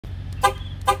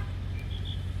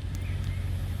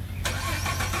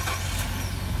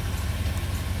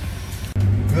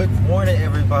Good morning,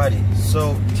 everybody.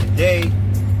 So today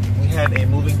we have a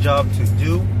moving job to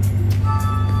do.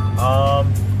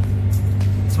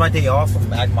 It's my day off from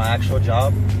my actual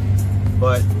job,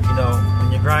 but you know,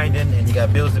 when you're grinding and you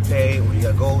got bills to pay or you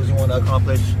got goals you want to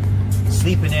accomplish,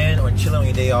 sleeping in or chilling on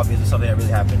your day off isn't something that really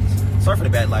happens. Sorry for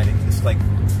the bad lighting. It's like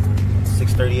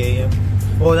 6:30 a.m.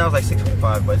 Well, that was like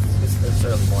 6:25, but it's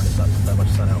early morning. It's not that much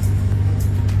sun out.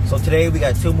 So today we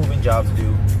got two moving jobs to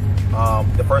do.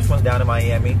 The first one's down in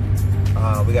Miami.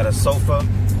 We got a sofa,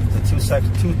 it's a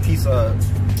two-piece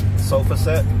sofa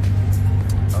set,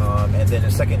 and then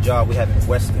the second job we have in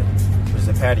Weston, which is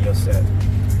a patio set.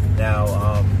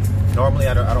 Now, normally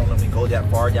I don't normally go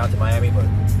that far down to Miami, but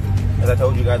as I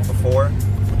told you guys before,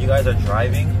 when you guys are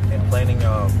driving and planning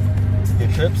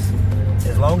your trips,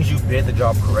 as long as you bid the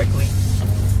job correctly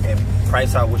and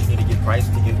price out what you need to get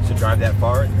priced to drive that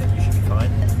far, then you should be fine.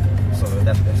 So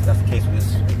that's the case with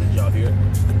this job here.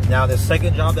 Now the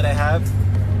second job that I have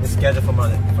is scheduled from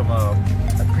a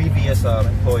previous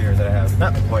employer that I have,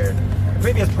 not employer, a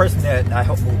previous person that I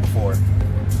helped move before.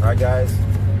 All right, guys.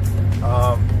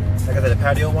 Like I said, the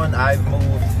patio one, I've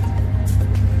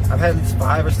had at least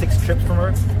 5 or 6 trips from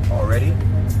her already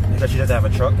because she doesn't have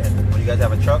a truck, and when you guys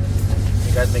have a truck,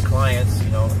 you guys make clients, you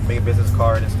know, make a business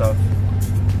card and stuff,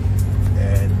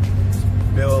 and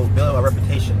build a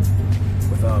reputation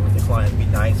with the client. Be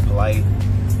nice, polite,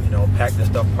 you know, pack the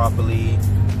stuff properly,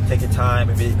 take your time.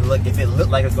 If it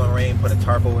looked like it's gonna rain, put a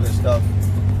tarp over this stuff,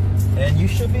 and you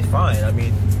should be fine. I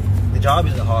mean, the job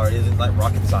isn't hard. It isn't like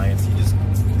rocket science.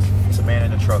 It's a man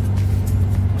in a truck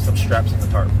with some straps in the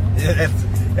tarp.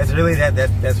 That's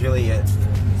really it.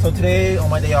 So today on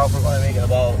my day off, we're gonna make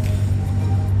about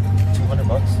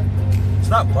 $200. It's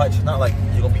not much. It's not like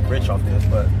you're gonna be rich off this,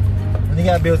 but when you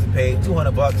got bills to pay,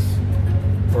 $200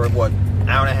 for what, an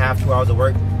hour and a half, 2 hours of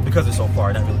work, because it's so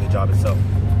far, not really the job itself.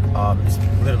 It's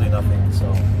literally nothing. So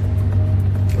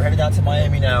we're headed down to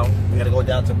Miami now. We gotta go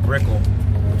down to Brickell,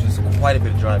 which is quite a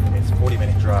bit of driving. It's a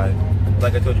 40-minute drive.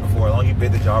 Like I told you before, as long as you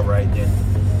bid the job right, then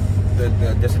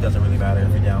the distance doesn't really matter if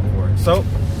you're down for it. So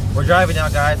we're driving now,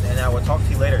 guys, and I will talk to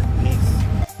you later. Peace.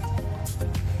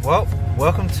 Well,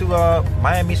 welcome to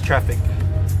Miami's traffic.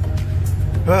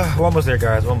 We're almost there,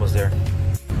 guys. We're almost there.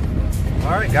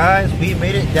 All right, guys, we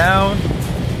made it down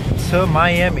to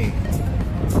Miami.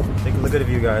 Take a look at the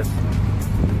view, guys.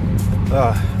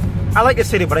 I like the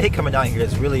city, but I hate coming down here.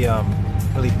 It's really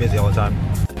really busy all the time.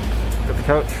 Got the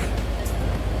couch.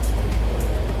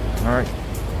 All right,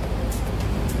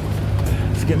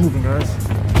 let's get moving, guys.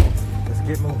 Let's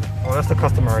get moving. Oh, that's the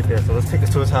customer right there. So let's take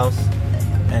this to his house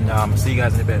and see you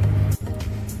guys in a bit.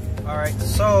 All right,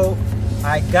 so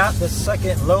I got the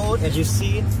second load. As you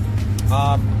see,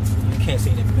 you can't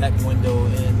see the back window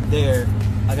in there.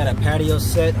 I got a patio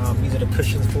set. These are the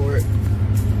cushions for it.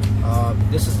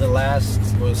 This is the last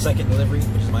or second delivery,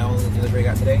 which is my only delivery I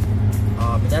got today.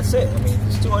 And that's it. I mean,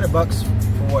 it's $200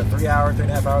 for what, 3 hours,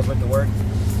 3.5 hours worth of work.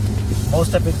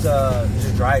 Most of it's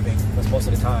just driving. That's most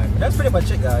of the time. And that's pretty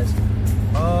much it, guys.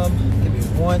 Give me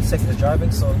 1 second of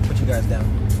driving, so I'll put you guys down.